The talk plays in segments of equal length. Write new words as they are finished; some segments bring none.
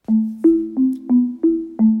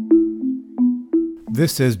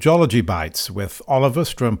This is Geology Bites with Oliver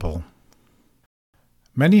Strimple.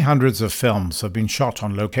 Many hundreds of films have been shot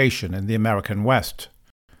on location in the American West.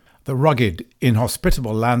 The rugged,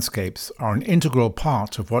 inhospitable landscapes are an integral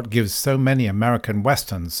part of what gives so many American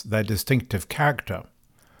Westerns their distinctive character.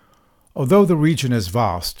 Although the region is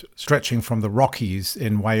vast, stretching from the Rockies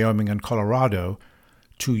in Wyoming and Colorado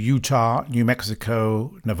to Utah, New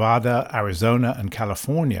Mexico, Nevada, Arizona, and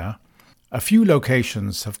California, a few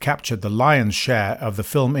locations have captured the lion's share of the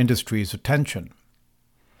film industry's attention.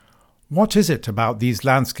 What is it about these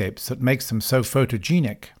landscapes that makes them so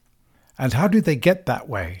photogenic? And how do they get that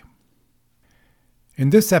way?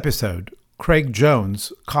 In this episode, Craig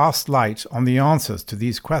Jones casts light on the answers to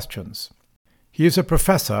these questions. He is a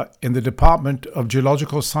professor in the Department of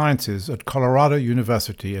Geological Sciences at Colorado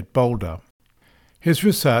University at Boulder. His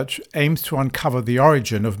research aims to uncover the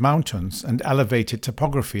origin of mountains and elevated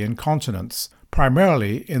topography in continents,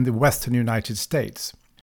 primarily in the western United States.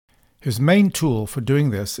 His main tool for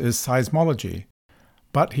doing this is seismology,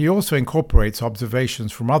 but he also incorporates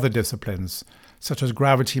observations from other disciplines, such as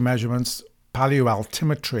gravity measurements,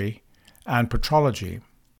 paleoaltimetry, and petrology.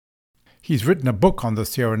 He's written a book on the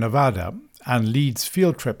Sierra Nevada and leads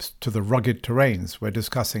field trips to the rugged terrains we're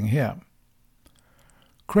discussing here.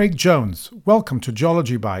 Craig Jones, welcome to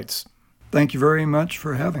Geology Bites. Thank you very much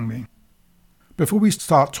for having me. Before we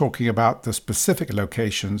start talking about the specific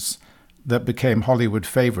locations that became Hollywood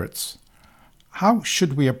favorites, how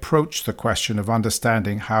should we approach the question of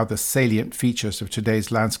understanding how the salient features of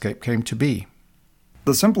today's landscape came to be?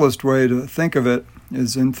 The simplest way to think of it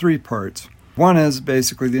is in three parts. One is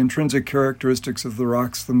basically the intrinsic characteristics of the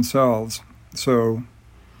rocks themselves, so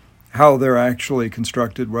how they're actually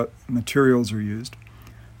constructed, what materials are used.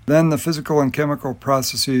 Then the physical and chemical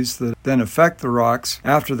processes that then affect the rocks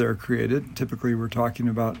after they're created. Typically we're talking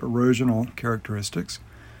about erosional characteristics.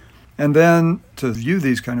 And then to view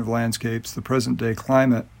these kind of landscapes, the present-day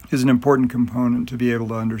climate is an important component to be able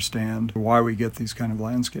to understand why we get these kind of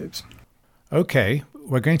landscapes. Okay,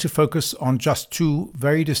 we're going to focus on just two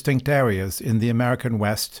very distinct areas in the American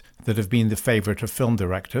West that have been the favorite of film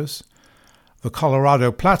directors. The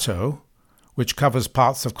Colorado Plateau, which covers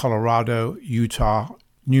parts of Colorado, Utah,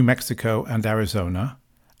 New Mexico, and Arizona,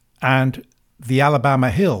 and the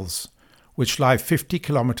Alabama Hills, which lie 50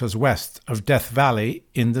 kilometers west of Death Valley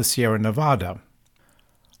in the Sierra Nevada.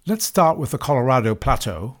 Let's start with the Colorado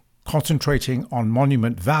Plateau, concentrating on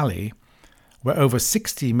Monument Valley, where over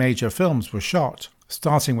 60 major films were shot,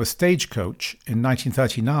 starting with Stagecoach in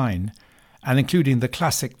 1939 and including the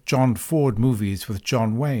classic John Ford movies with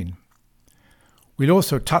John Wayne. We'll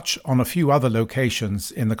also touch on a few other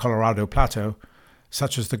locations in the Colorado Plateau,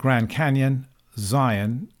 such as the Grand Canyon,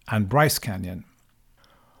 Zion, and Bryce Canyon.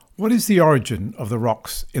 What is the origin of the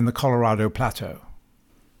rocks in the Colorado Plateau?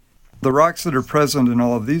 The rocks that are present in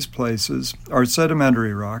all of these places are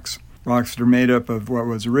sedimentary rocks that are made up of what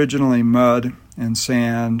was originally mud and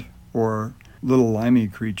sand or little limey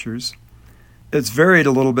creatures. It's varied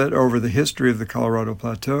a little bit over the history of the Colorado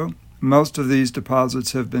Plateau. Most of these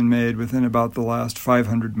deposits have been made within about the last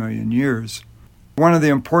 500 million years. One of the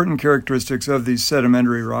important characteristics of these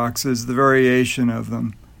sedimentary rocks is the variation of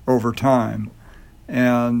them over time.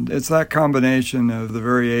 And it's that combination of the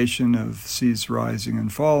variation of seas rising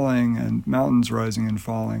and falling and mountains rising and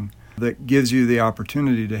falling that gives you the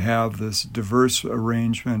opportunity to have this diverse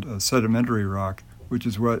arrangement of sedimentary rock, which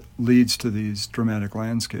is what leads to these dramatic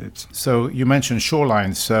landscapes. So you mentioned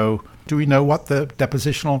shorelines. So do we know what the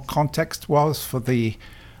depositional context was for the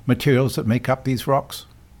materials that make up these rocks?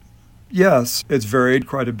 Yes, it's varied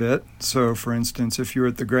quite a bit. So, for instance, if you're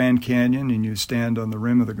at the Grand Canyon and you stand on the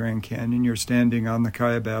rim of the Grand Canyon, you're standing on the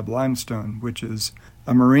Kaibab limestone, which is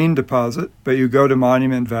a marine deposit. But you go to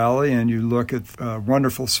Monument Valley and you look at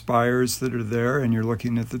wonderful spires that are there, and you're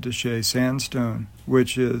looking at the Deshaies sandstone,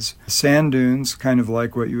 which is sand dunes, kind of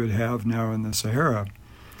like what you would have now in the Sahara.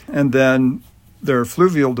 And then there are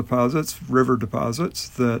fluvial deposits, river deposits,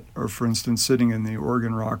 that are, for instance, sitting in the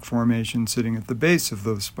Organ Rock Formation, sitting at the base of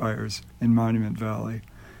those spires in Monument Valley.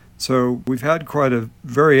 So we've had quite a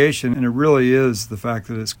variation, and it really is the fact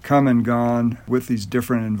that it's come and gone with these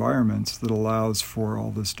different environments that allows for all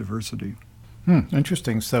this diversity.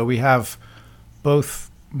 Interesting. So we have both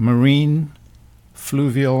marine,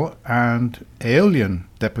 fluvial, and aeolian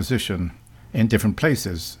deposition in different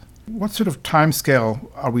places. What sort of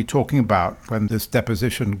timescale are we talking about when this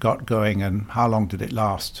deposition got going, and how long did it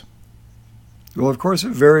last? Well, of course,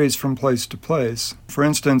 it varies from place to place. For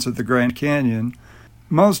instance, at the Grand Canyon,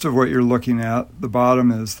 most of what you're looking at, the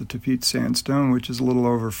bottom is the Tapete sandstone, which is a little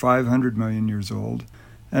over 500 million years old.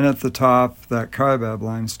 And at the top, that Kaibab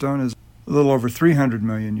limestone is a little over 300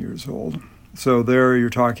 million years old. So there you're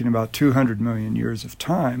talking about 200 million years of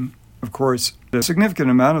time. Of course, a significant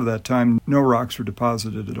amount of that time, no rocks were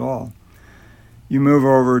deposited at all. You move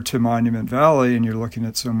over to Monument Valley and you're looking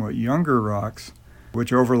at somewhat younger rocks,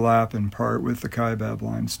 which overlap in part with the Kaibab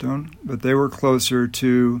limestone, but they were closer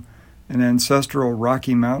to an ancestral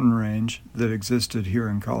Rocky Mountain range that existed here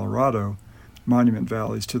in Colorado, Monument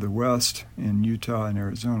Valley's to the west in Utah and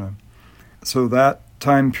Arizona. So that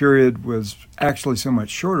time period was actually so much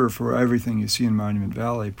shorter for everything you see in Monument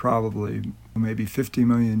Valley, probably maybe 50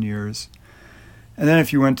 million years. And then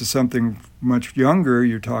if you went to something much younger,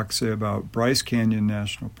 you talk, say, about Bryce Canyon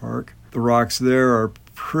National Park. The rocks there are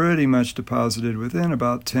pretty much deposited within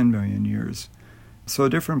about 10 million years. So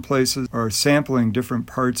different places are sampling different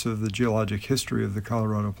parts of the geologic history of the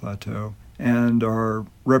Colorado Plateau and are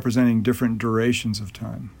representing different durations of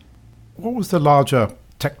time. What was the larger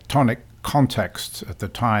tectonic context at the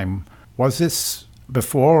time? Was this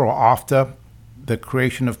before or after the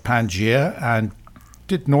creation of Pangaea? And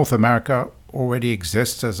did North America already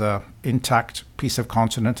exist as an intact piece of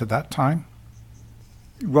continent at that time?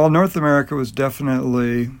 Well, North America was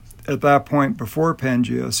definitely, at that point before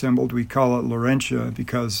Pangaea assembled, we call it Laurentia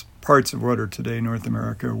because parts of what are today North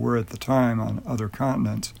America were at the time on other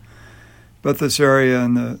continents. But this area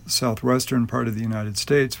in the southwestern part of the United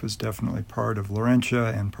States was definitely part of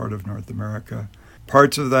Laurentia and part of North America.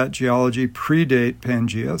 Parts of that geology predate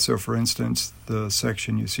Pangaea. So, for instance, the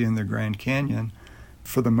section you see in the Grand Canyon,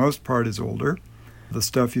 for the most part, is older. The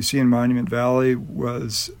stuff you see in Monument Valley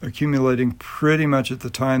was accumulating pretty much at the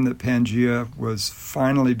time that Pangaea was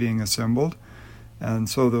finally being assembled. And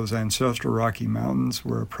so those ancestral Rocky Mountains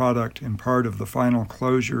were a product in part of the final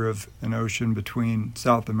closure of an ocean between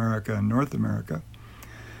South America and North America.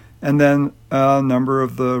 And then a number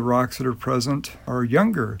of the rocks that are present are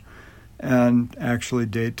younger and actually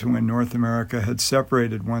date to when North America had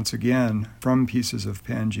separated once again from pieces of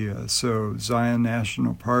Pangaea. So Zion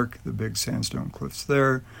National Park, the big sandstone cliffs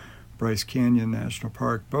there, Bryce Canyon National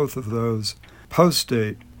Park, both of those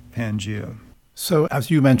post-date Pangaea. So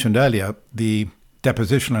as you mentioned earlier, the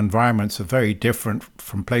depositional environments are very different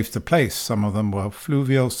from place to place. Some of them were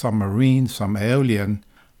fluvial, some marine, some aeolian.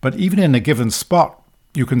 But even in a given spot,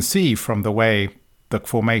 you can see from the way the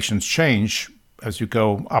formations change as you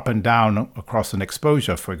go up and down across an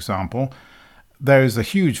exposure, for example, there is a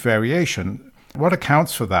huge variation. What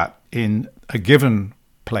accounts for that in a given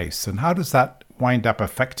place? And how does that wind up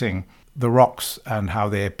affecting the rocks and how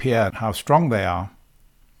they appear and how strong they are?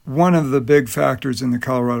 One of the big factors in the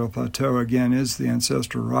Colorado Plateau, again, is the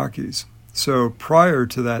ancestral Rockies. So prior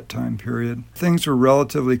to that time period, things were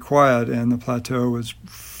relatively quiet and the plateau was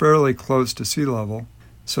fairly close to sea level.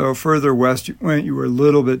 So further west you went, you were a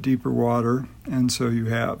little bit deeper water, and so you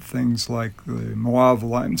have things like the Moave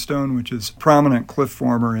limestone, which is a prominent cliff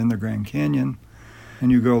former in the Grand Canyon.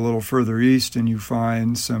 And you go a little further east and you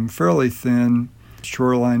find some fairly thin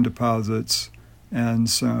shoreline deposits and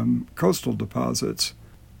some coastal deposits.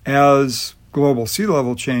 As global sea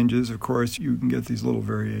level changes, of course, you can get these little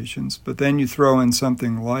variations, but then you throw in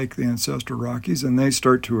something like the ancestral Rockies and they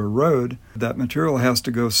start to erode. That material has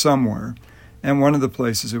to go somewhere. And one of the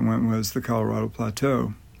places it went was the Colorado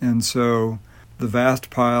Plateau. And so the vast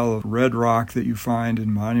pile of red rock that you find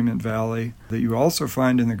in Monument Valley, that you also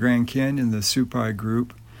find in the Grand Canyon, the Supai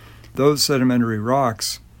group, those sedimentary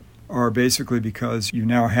rocks are basically because you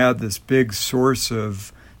now had this big source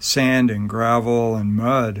of sand and gravel and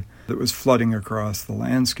mud that was flooding across the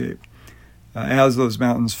landscape. As those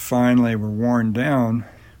mountains finally were worn down,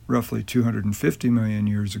 roughly 250 million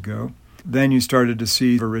years ago, then you started to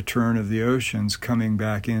see a return of the oceans coming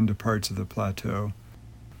back into parts of the plateau.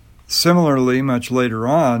 Similarly, much later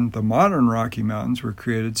on, the modern Rocky Mountains were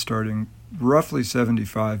created starting roughly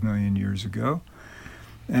 75 million years ago.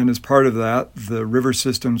 And as part of that, the river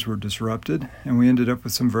systems were disrupted, and we ended up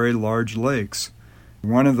with some very large lakes.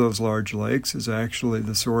 One of those large lakes is actually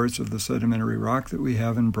the source of the sedimentary rock that we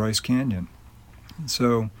have in Bryce Canyon.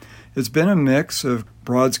 So it's been a mix of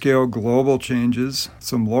broad-scale global changes,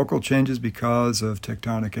 some local changes because of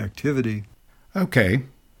tectonic activity. Okay,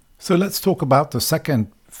 so let's talk about the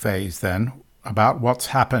second phase then, about what's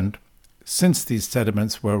happened since these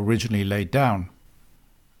sediments were originally laid down.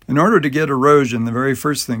 In order to get erosion, the very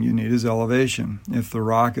first thing you need is elevation. If the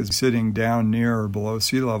rock is sitting down near or below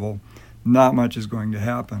sea level, not much is going to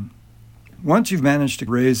happen. Once you've managed to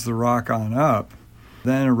raise the rock on up,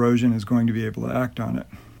 then erosion is going to be able to act on it.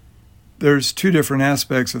 There's two different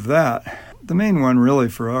aspects of that. The main one really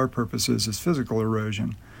for our purposes is physical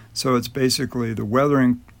erosion. So it's basically the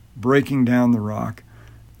weathering, breaking down the rock,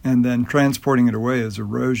 and then transporting it away as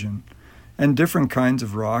erosion. And different kinds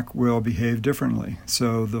of rock will behave differently.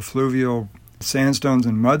 So the fluvial Sandstones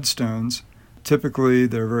and mudstones, typically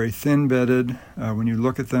they're very thin-bedded. When you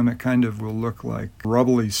look at them, it kind of will look like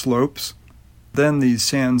rubbly slopes. Then these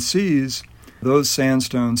sand seas, those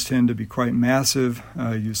sandstones tend to be quite massive.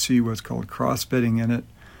 You see what's called cross-bedding in it,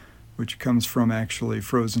 which comes from actually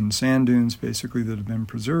frozen sand dunes, basically, that have been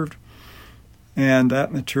preserved. And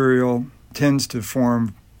that material tends to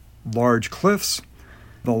form large cliffs.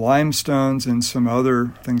 The limestones and some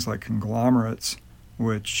other things like conglomerates,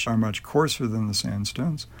 which are much coarser than the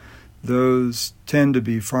sandstones, those tend to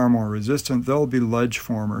be far more resistant. They'll be ledge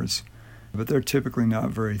formers, but they're typically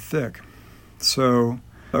not very thick. So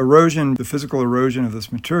erosion, the physical erosion of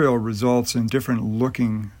this material results in different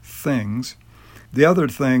looking things. The other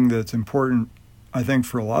thing that's important, I think,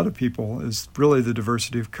 for a lot of people is really the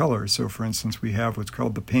diversity of colors. So for instance, we have what's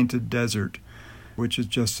called the Painted Desert, which is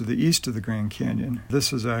just to the east of the Grand Canyon.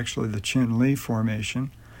 This is actually the Chinle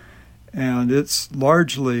Formation. And it's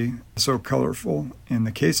largely so colorful. In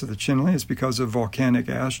the case of the Chinle, it's because of volcanic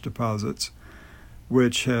ash deposits,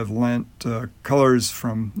 which have lent colors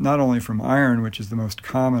from not only from iron, which is the most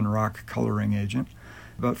common rock coloring agent,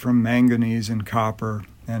 but from manganese and copper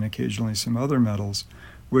and occasionally some other metals,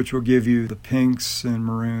 which will give you the pinks and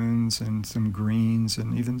maroons and some greens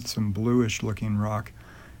and even some bluish-looking rock.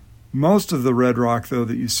 Most of the red rock, though,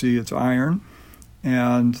 that you see, it's iron.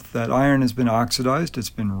 And that iron has been oxidized,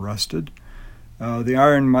 it's been rusted. The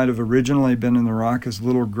iron might have originally been in the rock as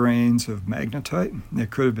little grains of magnetite.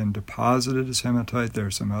 It could have been deposited as hematite. There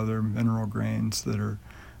are some other mineral grains that are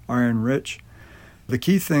iron-rich. The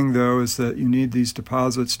key thing, though, is that you need these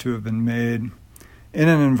deposits to have been made in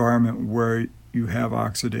an environment where you have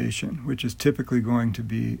oxidation, which is typically going to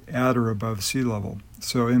be at or above sea level.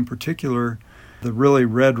 So in particular, the really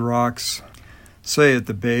red rocks, say at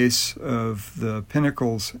the base of the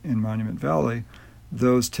pinnacles in Monument Valley,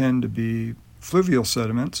 those tend to be fluvial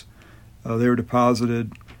sediments. They were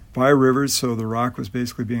deposited by rivers, so the rock was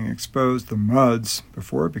basically being exposed. The muds,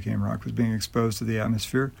 before it became rock, was being exposed to the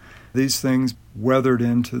atmosphere. These things weathered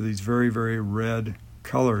into these very, very red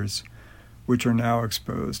colors, which are now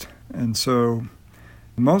exposed. And so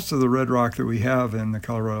most of the red rock that we have in the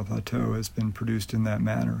Colorado Plateau has been produced in that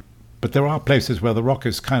manner. But there are places where the rock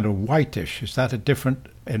is kind of whitish. Is that a different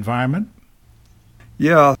environment?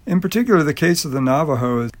 Yeah, in particular, the case of the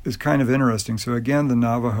Navajo is kind of interesting. So again, the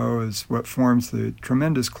Navajo is what forms the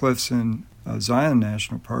tremendous cliffs in Zion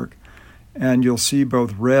National Park. And you'll see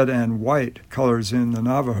both red and white colors in the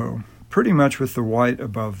Navajo, pretty much with the white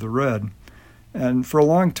above the red. And for a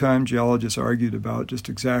long time, geologists argued about just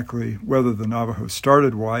exactly whether the Navajo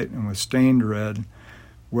started white and was stained red,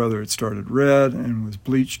 whether it started red and was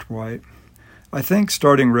bleached white. I think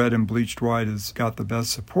starting red and bleached white has got the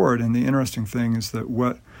best support, and the interesting thing is that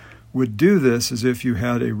what would do this is if you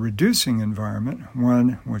had a reducing environment,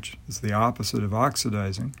 one which is the opposite of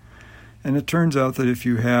oxidizing, and it turns out that if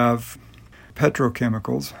you have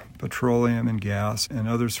petrochemicals, petroleum and gas, and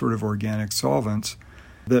other sort of organic solvents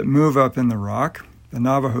that move up in the rock, the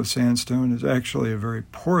Navajo sandstone is actually a very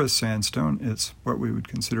porous sandstone. It's what we would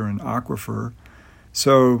consider an aquifer.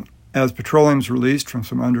 So as petroleum is released from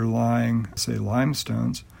some underlying, say,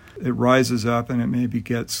 limestones, it rises up and it maybe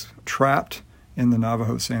gets trapped in the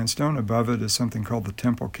Navajo sandstone. Above it is something called the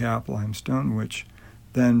Temple Cap limestone, which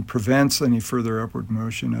then prevents any further upward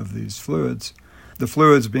motion of these fluids. The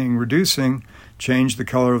fluids being reducing change the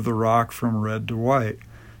color of the rock from red to white.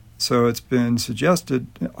 So it's been suggested,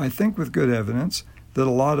 I think with good evidence, that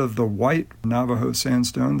a lot of the white Navajo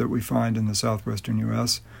sandstone that we find in the southwestern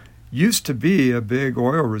U.S. used to be a big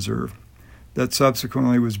oil reserve that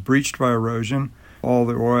subsequently was breached by erosion. All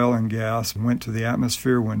the oil and gas went to the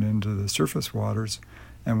atmosphere, went into the surface waters,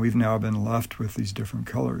 and we've now been left with these different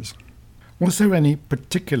colors. Was there any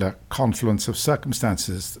particular confluence of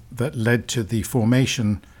circumstances that led to the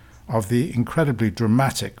formation of the incredibly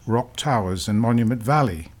dramatic rock towers in Monument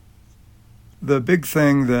Valley? The big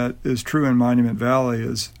thing that is true in Monument Valley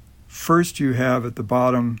is first you have at the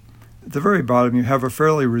bottom, at the very bottom, you have a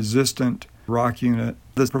fairly resistant rock unit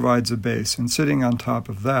that provides a base. And sitting on top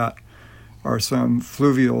of that are some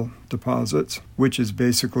fluvial deposits, which is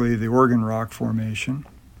basically the Organ Rock Formation.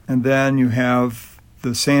 And then you have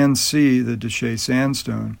the sand sea, the Deshay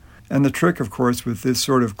Sandstone. And the trick, of course, with this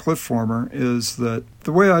sort of cliff former is that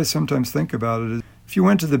the way I sometimes think about it is if you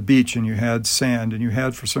went to the beach and you had sand and you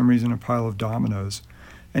had, for some reason, a pile of dominoes,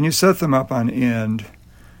 and you set them up on end,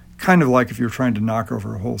 kind of like if you're trying to knock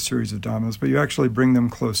over a whole series of dominoes, but you actually bring them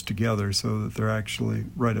close together so that they're actually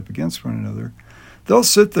right up against one another, they'll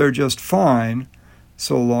sit there just fine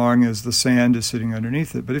so long as the sand is sitting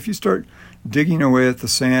underneath it. But if you start digging away at the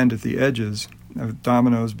sand at the edges,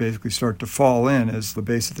 dominoes basically start to fall in as the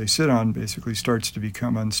base that they sit on basically starts to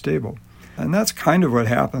become unstable. And that's kind of what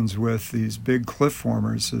happens with these big cliff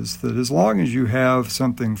formers, is that as long as you have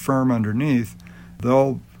something firm underneath,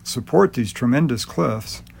 they'll support these tremendous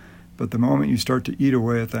cliffs. But the moment you start to eat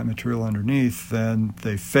away at that material underneath, then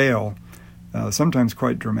they fail, sometimes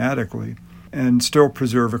quite dramatically, and still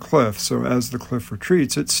preserve a cliff. So as the cliff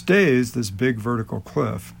retreats, it stays this big vertical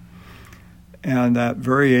cliff. And that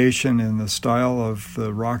variation in the style of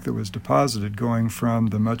the rock that was deposited, going from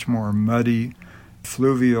the much more muddy,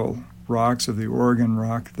 fluvial rocks of the Oregon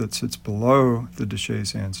rock that sits below the Deshaies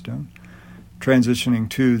sandstone, transitioning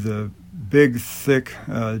to the big, thick,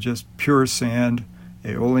 just pure sand,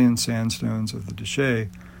 Aeolian sandstones of the Deshaies,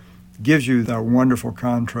 gives you that wonderful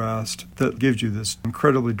contrast that gives you this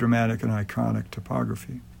incredibly dramatic and iconic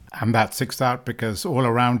topography. And that sticks out because all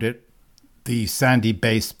around it, the sandy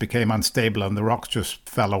base became unstable and the rocks just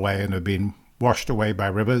fell away and have been washed away by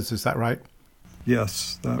rivers. Is that right?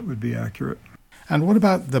 Yes, that would be accurate. And what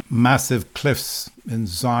about the massive cliffs in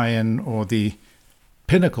Zion or the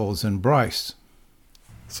pinnacles in Bryce?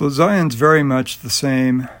 So Zion's very much the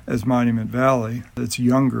same as Monument Valley. It's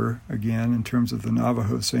younger, again, in terms of the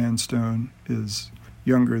Navajo sandstone is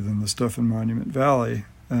younger than the stuff in Monument Valley.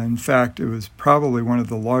 In fact, it was probably one of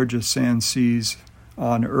the largest sand seas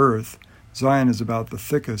on Earth. Zion is about the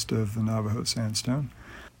thickest of the Navajo sandstone.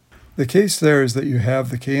 The case there is that you have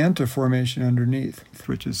the Kayenta Formation underneath,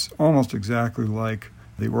 which is almost exactly like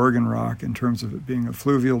the Oregon rock in terms of it being a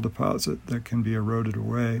fluvial deposit that can be eroded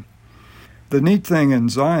away. The neat thing in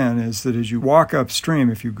Zion is that as you walk upstream,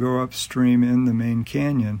 if you go upstream in the main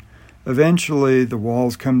canyon, eventually the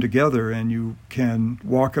walls come together and you can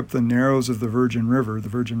walk up the narrows of the Virgin River. The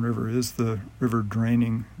Virgin River is the river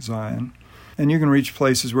draining Zion. And you can reach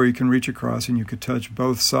places where you can reach across and you could touch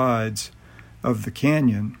both sides of the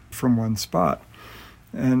canyon from one spot.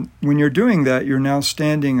 And when you're doing that, you're now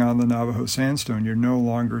standing on the Navajo sandstone. You're no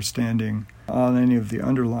longer standing on any of the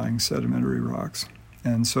underlying sedimentary rocks.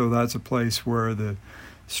 And so that's a place where the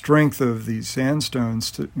strength of these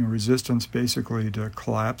sandstones, resistance basically to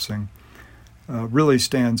collapsing, really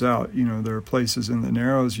stands out. There are places in the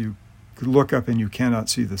Narrows you could look up and you cannot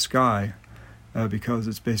see the sky because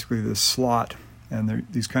it's basically this slot. And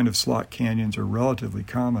these kind of slot canyons are relatively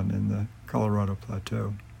common in the Colorado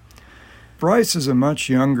Plateau. Bryce is a much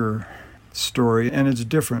younger story, and it's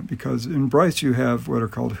different because in Bryce you have what are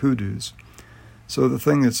called hoodoos. So the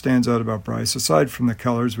thing that stands out about Bryce, aside from the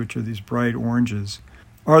colors, which are these bright oranges,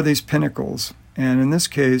 are these pinnacles. And in this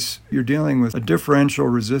case, you're dealing with a differential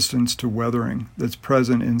resistance to weathering that's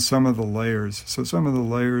present in some of the layers. So some of the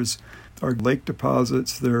layers are lake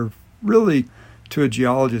deposits. They're really, to a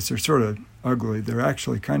geologist, they're sort of ugly. They're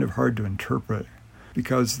actually kind of hard to interpret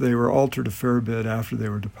because they were altered a fair bit after they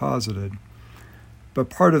were deposited. But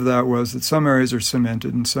part of that was that some areas are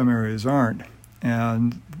cemented and some areas aren't.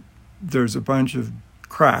 And there's a bunch of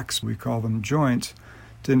cracks, we call them joints,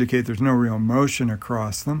 to indicate there's no real motion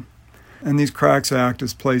across them. And these cracks act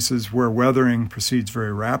as places where weathering proceeds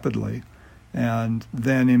very rapidly. And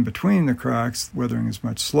then in between the cracks, weathering is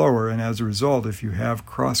much slower. And as a result, if you have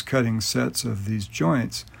cross-cutting sets of these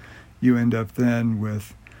joints, you end up then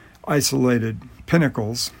with isolated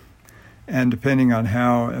pinnacles. And depending on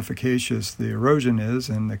how efficacious the erosion is,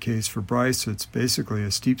 in the case for Bryce, it's basically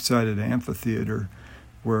a steep-sided amphitheater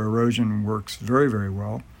where erosion works very, very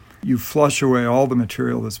well. You flush away all the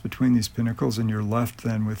material that's between these pinnacles, and you're left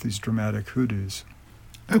then with these dramatic hoodoos.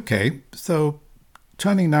 Okay, so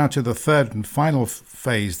turning now to the third and final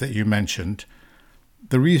phase that you mentioned,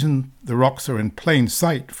 the reason the rocks are in plain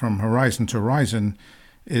sight from horizon to horizon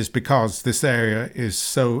is because this area is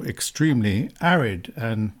so extremely arid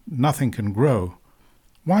and nothing can grow.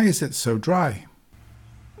 Why is it so dry?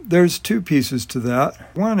 There's two pieces to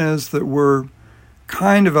that. One is that we're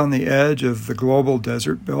kind of on the edge of the global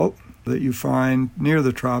desert belt that you find near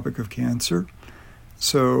the Tropic of Cancer.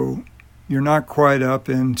 So you're not quite up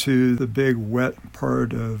into the big wet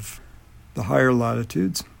part of the higher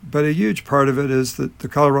latitudes. But a huge part of it is that the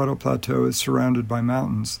Colorado Plateau is surrounded by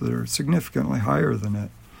mountains that are significantly higher than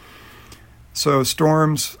it. So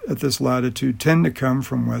storms at this latitude tend to come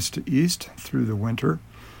from west to east through the winter.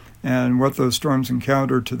 And what those storms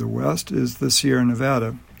encounter to the west is the Sierra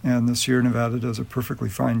Nevada. And the Sierra Nevada does a perfectly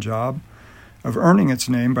fine job of earning its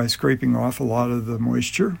name by scraping off a lot of the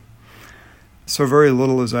moisture. So very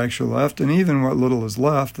little is actually left, and even what little is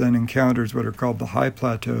left then encounters what are called the high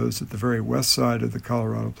plateaus at the very west side of the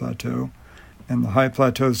Colorado Plateau. And the high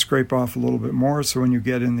plateaus scrape off a little bit more, so when you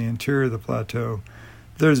get in the interior of the plateau,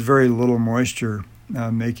 there's very little moisture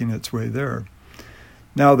making its way there.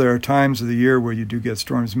 Now, there are times of the year where you do get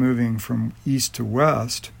storms moving from east to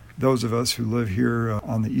west. Those of us who live here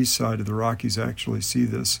on the east side of the Rockies actually see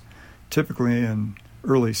this typically in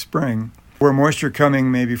early spring, where moisture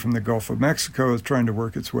coming maybe from the Gulf of Mexico is trying to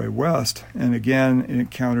work its way west. And again, it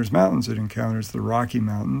encounters mountains. It encounters the Rocky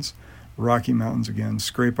Mountains. Rocky Mountains, again,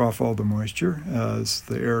 scrape off all the moisture. As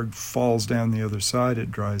the air falls down the other side,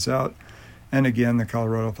 it dries out. And again, the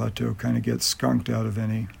Colorado Plateau kind of gets skunked out of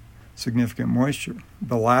any significant moisture.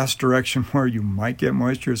 The last direction where you might get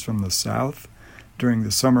moisture is from the south during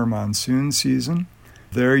the summer monsoon season.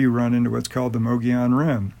 There you run into what's called the Mogollon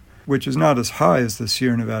Rim, which is not as high as the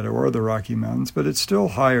Sierra Nevada or the Rocky Mountains, but it's still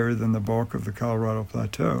higher than the bulk of the Colorado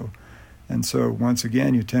Plateau. And so once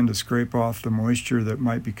again, you tend to scrape off the moisture that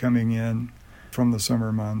might be coming in from the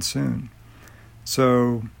summer monsoon.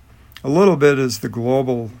 So a little bit is the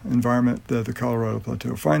global environment that the Colorado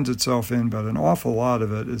Plateau finds itself in, but an awful lot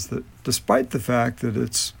of it is that despite the fact that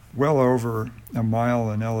it's well over a mile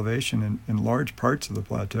in elevation in large parts of the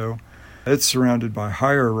plateau, it's surrounded by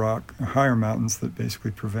higher rock, higher mountains that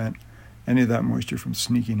basically prevent any of that moisture from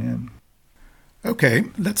sneaking in. Okay,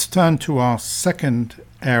 let's turn to our second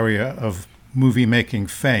area of movie-making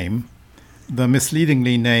fame, the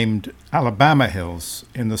misleadingly named Alabama Hills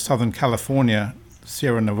in the Southern California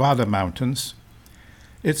Sierra Nevada mountains.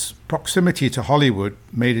 Its proximity to Hollywood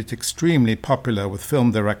made it extremely popular with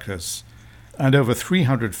film directors, and over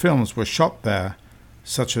 300 films were shot there,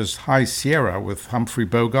 such as High Sierra with Humphrey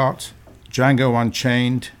Bogart, Django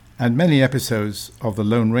Unchained, and many episodes of the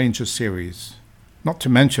Lone Ranger series, not to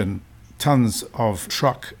mention tons of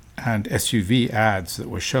truck and SUV ads that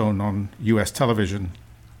were shown on US television.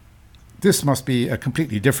 This must be a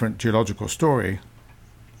completely different geological story.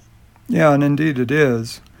 Yeah, and indeed it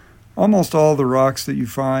is. Almost all the rocks that you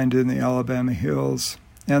find in the Alabama Hills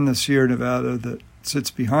and the Sierra Nevada that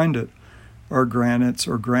sits behind it are granites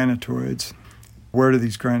or granitoids. Where do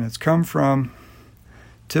these granites come from?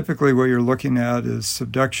 Typically what you're looking at is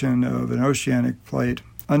subduction of an oceanic plate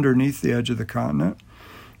underneath the edge of the continent.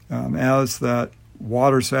 As that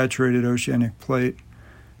water-saturated oceanic plate,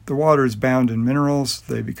 the water is bound in minerals.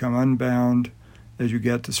 They become unbound as you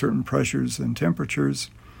get to certain pressures and temperatures.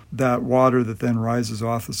 That water that then rises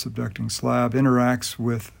off the subducting slab interacts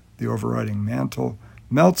with the overriding mantle,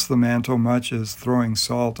 melts the mantle much as throwing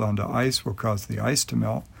salt onto ice will cause the ice to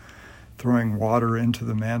melt. Throwing water into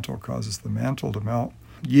the mantle causes the mantle to melt,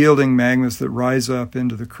 yielding magmas that rise up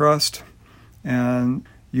into the crust, and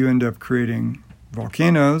you end up creating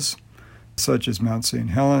volcanoes such as Mount St.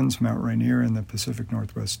 Helens, Mount Rainier in the Pacific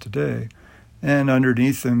Northwest today, and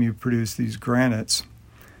underneath them you produce these granites.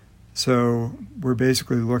 So we're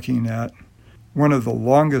basically looking at one of the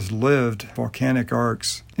longest-lived volcanic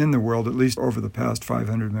arcs in the world, at least over the past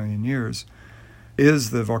 500 million years,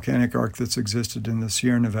 is the volcanic arc that's existed in the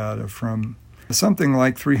Sierra Nevada from something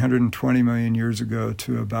like 320 million years ago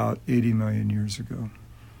to about 80 million years ago.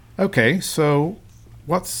 Okay, so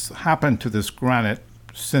what's happened to this granite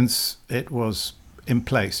since it was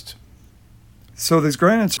emplaced? So these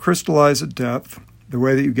granites crystallize at depth. The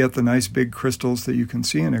way that you get the nice big crystals that you can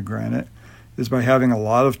see in a granite is by having a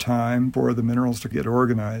lot of time for the minerals to get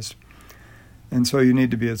organized. And so you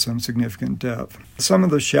need to be at some significant depth. Some of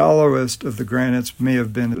the shallowest of the granites may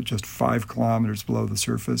have been at just 5 kilometers below the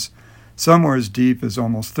surface. Some were as deep as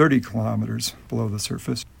almost 30 kilometers below the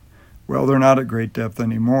surface. Well, they're not at great depth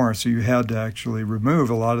anymore, so you had to actually remove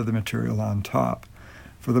a lot of the material on top.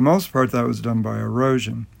 For the most part, that was done by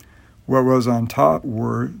erosion. What was on top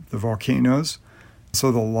were the volcanoes,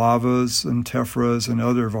 so the lavas and tephras and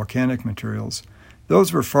other volcanic materials.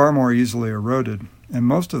 Those were far more easily eroded, and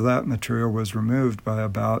most of that material was removed by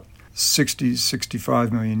about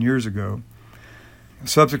 65 million years ago.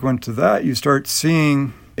 Subsequent to that, you start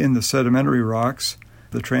seeing in the sedimentary rocks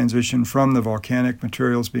the transition from the volcanic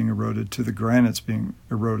materials being eroded to the granites being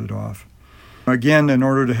eroded off. Again, in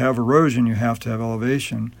order to have erosion, you have to have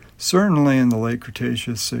elevation. Certainly in the late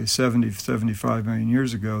Cretaceous, say 75 million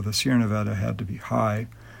years ago, the Sierra Nevada had to be high.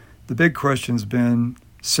 The big question has been,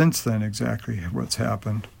 since then, exactly what's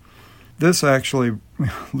happened. This actually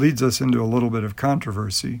leads us into a little bit of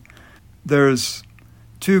controversy. There's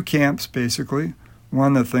 2 camps, basically.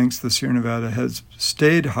 One that thinks the Sierra Nevada has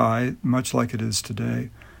stayed high, much like it is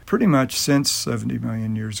today, pretty much since 70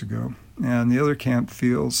 million years ago. And the other camp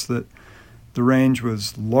feels that the range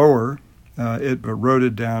was lower. It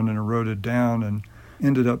eroded down and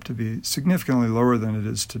ended up to be significantly lower than it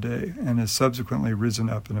is today and has subsequently risen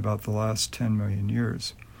up in about the last 10 million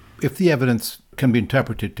years. If the evidence can be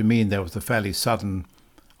interpreted to mean there was a fairly sudden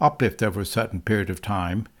uplift over a certain period of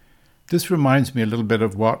time, this reminds me a little bit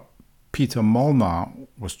of what Peter Molnar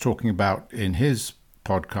was talking about in his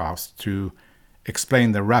podcast to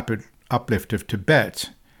explain the rapid uplift of Tibet.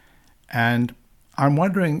 And I'm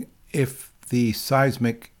wondering if the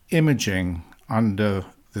seismic imaging under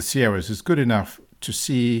the Sierras is good enough to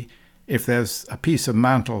see if there's a piece of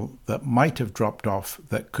mantle that might have dropped off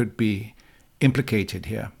that could be implicated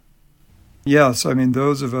here. Yes, I mean,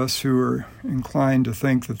 those of us who are inclined to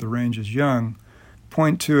think that the range is young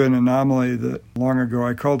point to an anomaly that long ago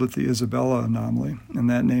I called it the Isabella anomaly, and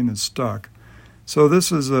that name is stuck. So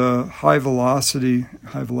this is a high velocity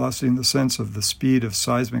in the sense of the speed of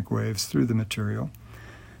seismic waves through the material,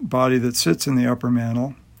 body that sits in the upper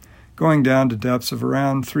mantle, going down to depths of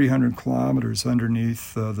around 300 kilometers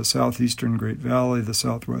underneath the southeastern Great Valley, the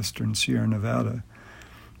southwestern Sierra Nevada.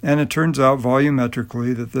 And it turns out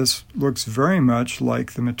volumetrically that this looks very much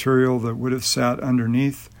like the material that would have sat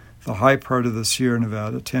underneath the high part of the Sierra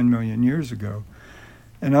Nevada 10 million years ago.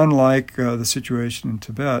 And unlike the situation in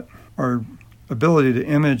Tibet, our ability to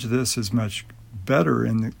image this is much better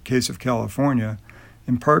in the case of California,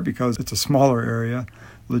 in part because it's a smaller area.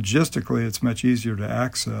 Logistically, it's much easier to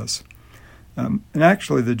access. And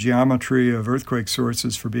actually, the geometry of earthquake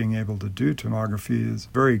sources for being able to do tomography is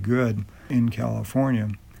very good in California.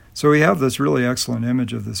 So we have this really excellent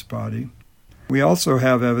image of this body. We also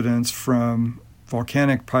have evidence from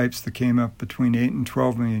volcanic pipes that came up between 8 and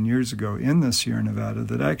 12 million years ago in the Sierra Nevada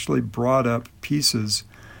that actually brought up pieces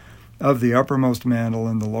of the uppermost mantle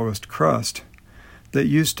and the lowest crust that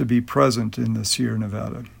used to be present in the Sierra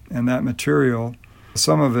Nevada. And that material,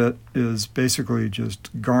 some of it is basically just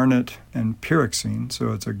garnet and pyroxene,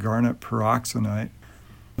 so it's a garnet pyroxenite.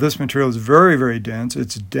 This material is very, very dense.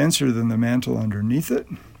 It's denser than the mantle underneath it.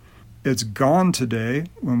 It's gone today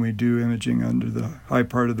when we do imaging under the high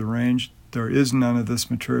part of the range. There is none of this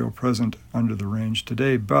material present under the range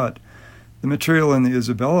today, but the material in the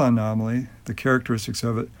Isabella anomaly, the characteristics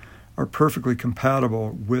of it, are perfectly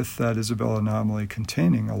compatible with that Isabella anomaly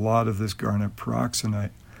containing a lot of this garnet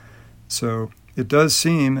pyroxenite. So it does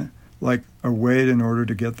seem like a way in order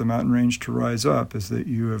to get the mountain range to rise up is that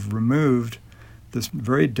you have removed this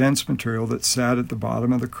very dense material that sat at the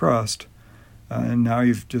bottom of the crust, and now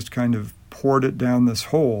you've just kind of poured it down this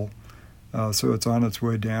hole, so it's on its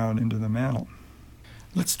way down into the mantle.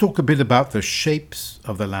 Let's talk a bit about the shapes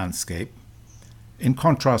of the landscape. In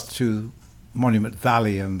contrast to Monument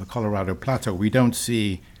Valley and the Colorado Plateau, we don't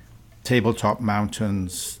see tabletop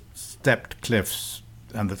mountains, stepped cliffs,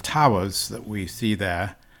 and the towers that we see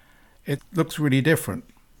there. It looks really different.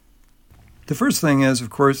 The first thing is, of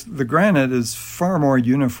course, the granite is far more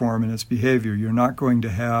uniform in its behavior. You're not going to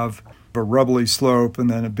have a rubbly slope and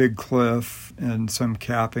then a big cliff and some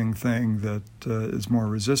capping thing that is more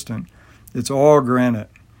resistant. It's all granite.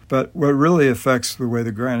 But what really affects the way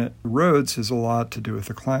the granite erodes has a lot to do with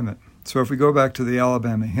the climate. So if we go back to the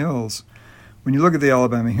Alabama Hills, when you look at the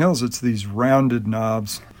Alabama Hills, it's these rounded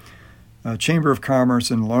knobs. Chamber of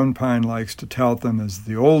Commerce in Lone Pine likes to tout them as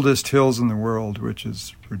the oldest hills in the world, which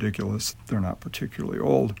is ridiculous. They're not particularly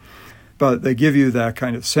old. But they give you that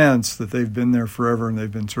kind of sense that they've been there forever and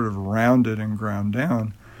they've been sort of rounded and ground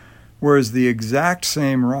down. Whereas the exact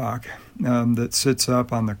same rock that sits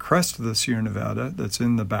up on the crest of the Sierra Nevada, that's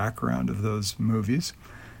in the background of those movies,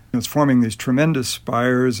 it's forming these tremendous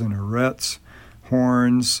spires and arêtes,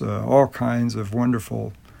 horns, all kinds of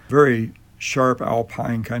wonderful, very sharp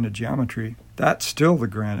alpine kind of geometry. That's still the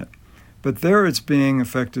granite. But there it's being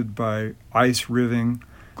affected by ice riving,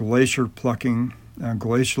 glacier plucking,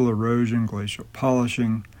 glacial erosion, glacial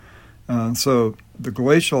polishing. So the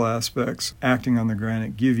glacial aspects acting on the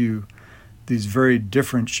granite give you these very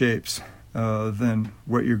different shapes than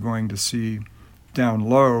what you're going to see down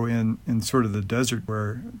low in sort of the desert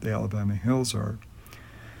where the Alabama Hills are.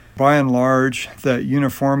 By and large, that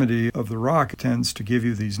uniformity of the rock tends to give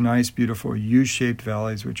you these nice, beautiful U-shaped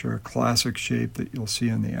valleys, which are a classic shape that you'll see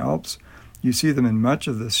in the Alps. You see them in much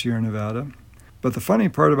of the Sierra Nevada. But the funny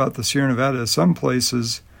part about the Sierra Nevada is some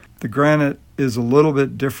places the granite is a little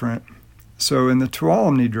bit different. So in the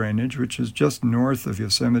Tuolumne drainage, which is just north of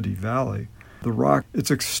Yosemite Valley, the rock,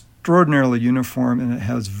 it's extraordinarily uniform and it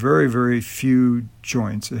has very, very few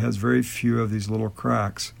joints. It has very few of these little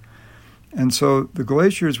cracks. And so the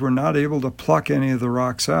glaciers were not able to pluck any of the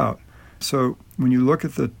rocks out. So when you look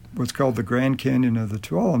at what's called the Grand Canyon of the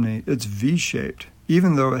Tuolumne, it's V-shaped,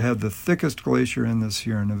 even though it had the thickest glacier in the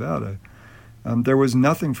Sierra Nevada. There was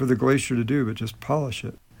nothing for the glacier to do but just polish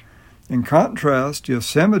it. In contrast,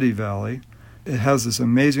 Yosemite Valley, it has this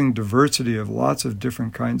amazing diversity of lots of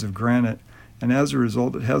different kinds of granite, and as a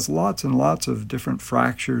result, it has lots and lots of different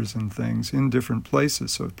fractures and things in different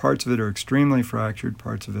places. So parts of it are extremely fractured,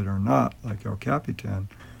 parts of it are not, like El Capitan.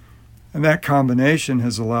 And that combination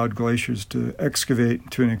has allowed glaciers to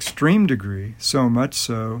excavate to an extreme degree, so much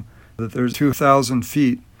so that there's 2,000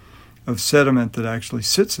 feet of sediment that actually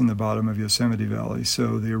sits in the bottom of Yosemite Valley.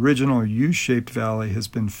 So the original U-shaped valley has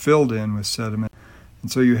been filled in with sediment.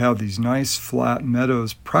 And so you have these nice flat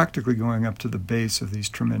meadows practically going up to the base of these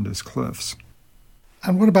tremendous cliffs.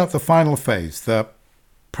 And what about the final phase, the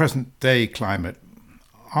present-day climate?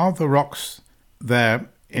 Are the rocks there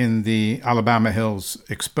in the Alabama Hills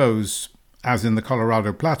exposed as in the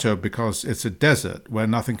Colorado Plateau because it's a desert where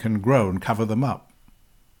nothing can grow and cover them up?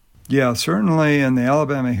 Yeah, certainly in the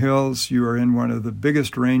Alabama Hills, you are in one of the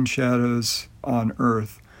biggest rain shadows on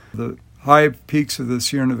Earth. The high peaks of the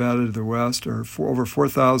Sierra Nevada to the west are over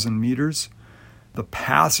 4,000 meters. The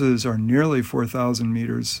passes are nearly 4,000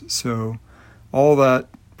 meters, so all that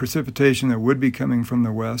precipitation that would be coming from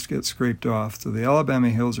the west gets scraped off. So the Alabama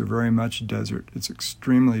Hills are very much desert. It's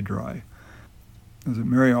extremely dry.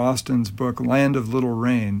 Mary Austin's book, Land of Little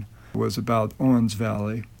Rain, was about Owens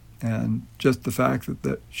Valley. And just the fact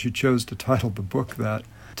that she chose to title the book that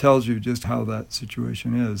tells you just how that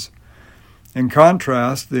situation is. In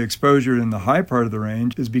contrast, the exposure in the high part of the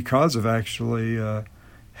range is because of actually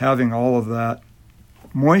having all of that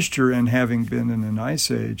moisture and having been in an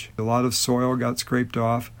ice age. A lot of soil got scraped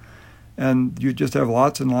off, and you just have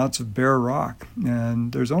lots and lots of bare rock.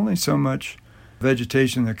 And there's only so much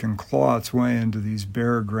vegetation that can claw its way into these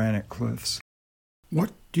bare granite cliffs.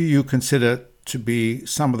 What do you consider to be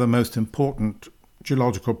some of the most important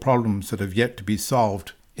geological problems that have yet to be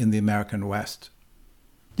solved in the American West?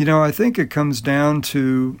 I think it comes down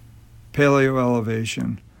to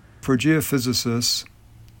paleoelevation. For geophysicists,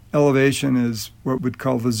 elevation is what we'd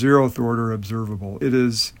call the 0th order observable. It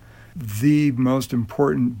is the most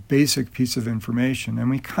important basic piece of information, and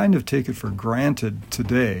we kind of take it for granted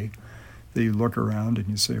today that you look around and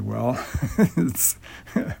you say, well,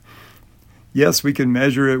 yes, we can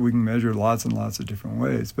measure it. We can measure lots and lots of different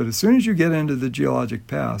ways. But as soon as you get into the geologic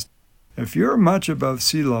past, if you're much above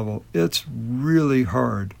sea level, it's really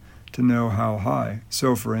hard to know how high.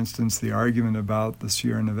 So, for instance, the argument about the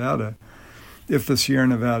Sierra Nevada, if the Sierra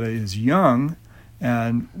Nevada is young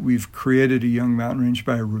and we've created a young mountain range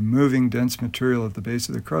by removing dense material at the base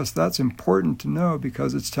of the crust, that's important to know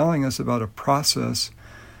because it's telling us about a process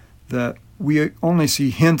that we only see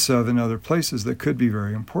hints of in other places that could be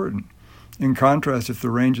very important. In contrast, if the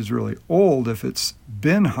range is really old, if it's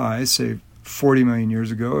been high, say 40 million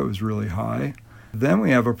years ago it was really high, then we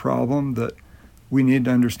have a problem that we need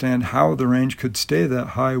to understand how the range could stay that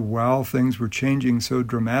high while things were changing so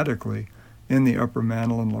dramatically in the upper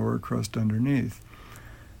mantle and lower crust underneath.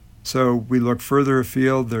 So we look further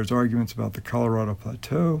afield, there's arguments about the Colorado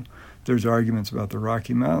Plateau, there's arguments about the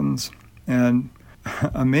Rocky Mountains, and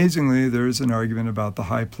amazingly, there's an argument about the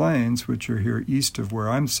high plains, which are here east of where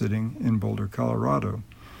I'm sitting in Boulder, Colorado.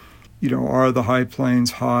 Are the high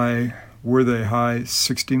plains high? Were they high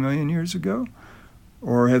 60 million years ago?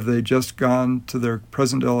 Or have they just gone to their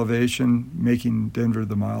present elevation, making Denver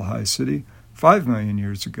the mile-high city, 5 million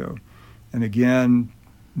years ago? And again,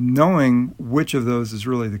 knowing which of those is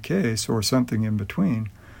really the case, or something in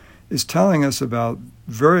between, is telling us about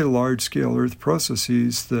very large-scale Earth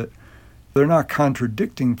processes that they're not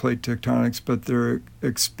contradicting plate tectonics, but they're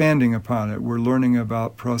expanding upon it. We're learning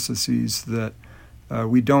about processes that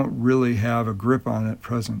we don't really have a grip on at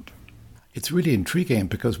present. It's really intriguing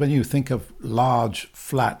because when you think of large,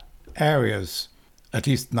 flat areas, at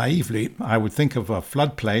least naively, I would think of a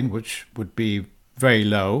floodplain, which would be very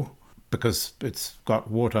low because it's got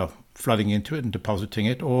water flooding into it and depositing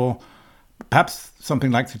it, or perhaps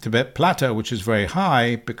something like the Tibet Plateau, which is very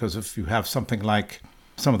high because if you have something like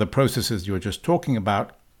some of the processes you were just talking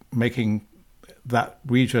about, making that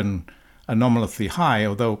region anomalously high,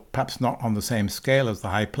 although perhaps not on the same scale as the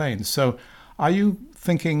high plains. So are you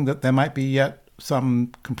thinking that there might be yet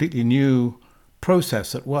some completely new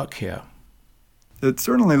process at work here? It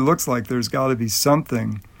certainly looks like there's got to be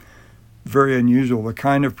something very unusual, the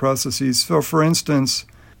kind of processes. So, for instance,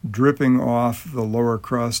 dripping off the lower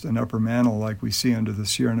crust and upper mantle like we see under the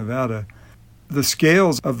Sierra Nevada, the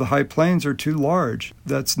scales of the high plains are too large.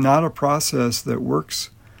 That's not a process that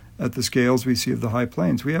works at the scales we see of the high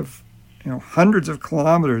plains. We have hundreds of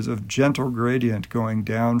kilometers of gentle gradient going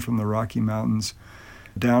down from the Rocky Mountains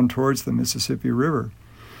down towards the Mississippi River.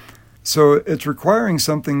 So it's requiring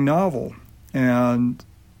something novel, and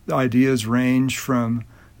ideas range from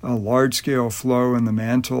a large-scale flow in the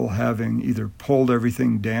mantle having either pulled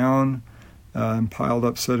everything down and piled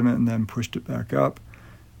up sediment and then pushed it back up,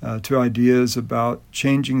 to ideas about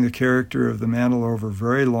changing the character of the mantle over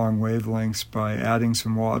very long wavelengths by adding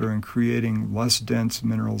some water and creating less dense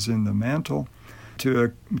minerals in the mantle, to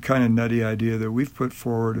a kind of nutty idea that we've put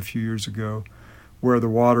forward a few years ago, where the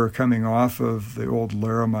water coming off of the old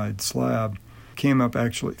Laramide slab came up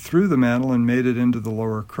actually through the mantle and made it into the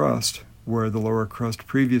lower crust, where the lower crust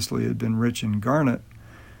previously had been rich in garnet.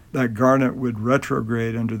 That garnet would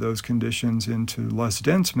retrograde under those conditions into less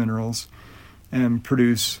dense minerals and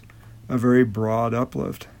produce a very broad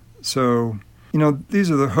uplift. So,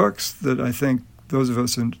 these are the hooks that I think those of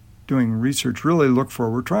us in doing research really look for.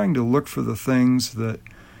 We're trying to look for the things that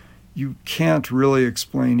you can't really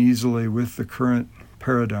explain easily with the current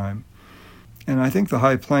paradigm. And I think the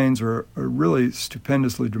high plains are a really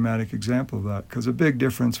stupendously dramatic example of that, because a big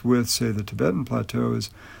difference with, say, the Tibetan Plateau is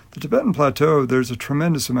the Tibetan Plateau, there's a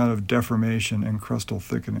tremendous amount of deformation and crustal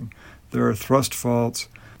thickening. There are thrust faults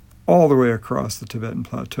all the way across the Tibetan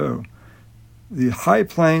Plateau. The high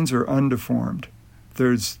plains are undeformed.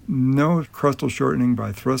 There's no crustal shortening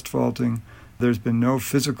by thrust faulting. There's been no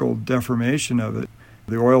physical deformation of it.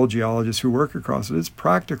 The oil geologists who work across it, it's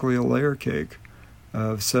practically a layer cake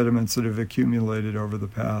of sediments that have accumulated over the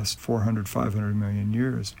past 400, 500 million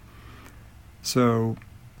years. So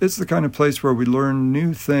it's the kind of place where we learn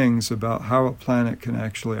new things about how a planet can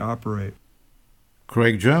actually operate.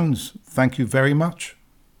 Craig Jones, thank you very much.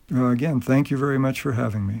 Again, thank you very much for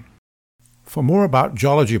having me. For more about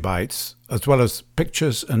Geology Bites, as well as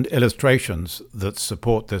pictures and illustrations that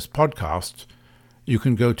support this podcast, you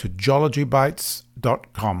can go to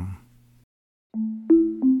geologybites.com.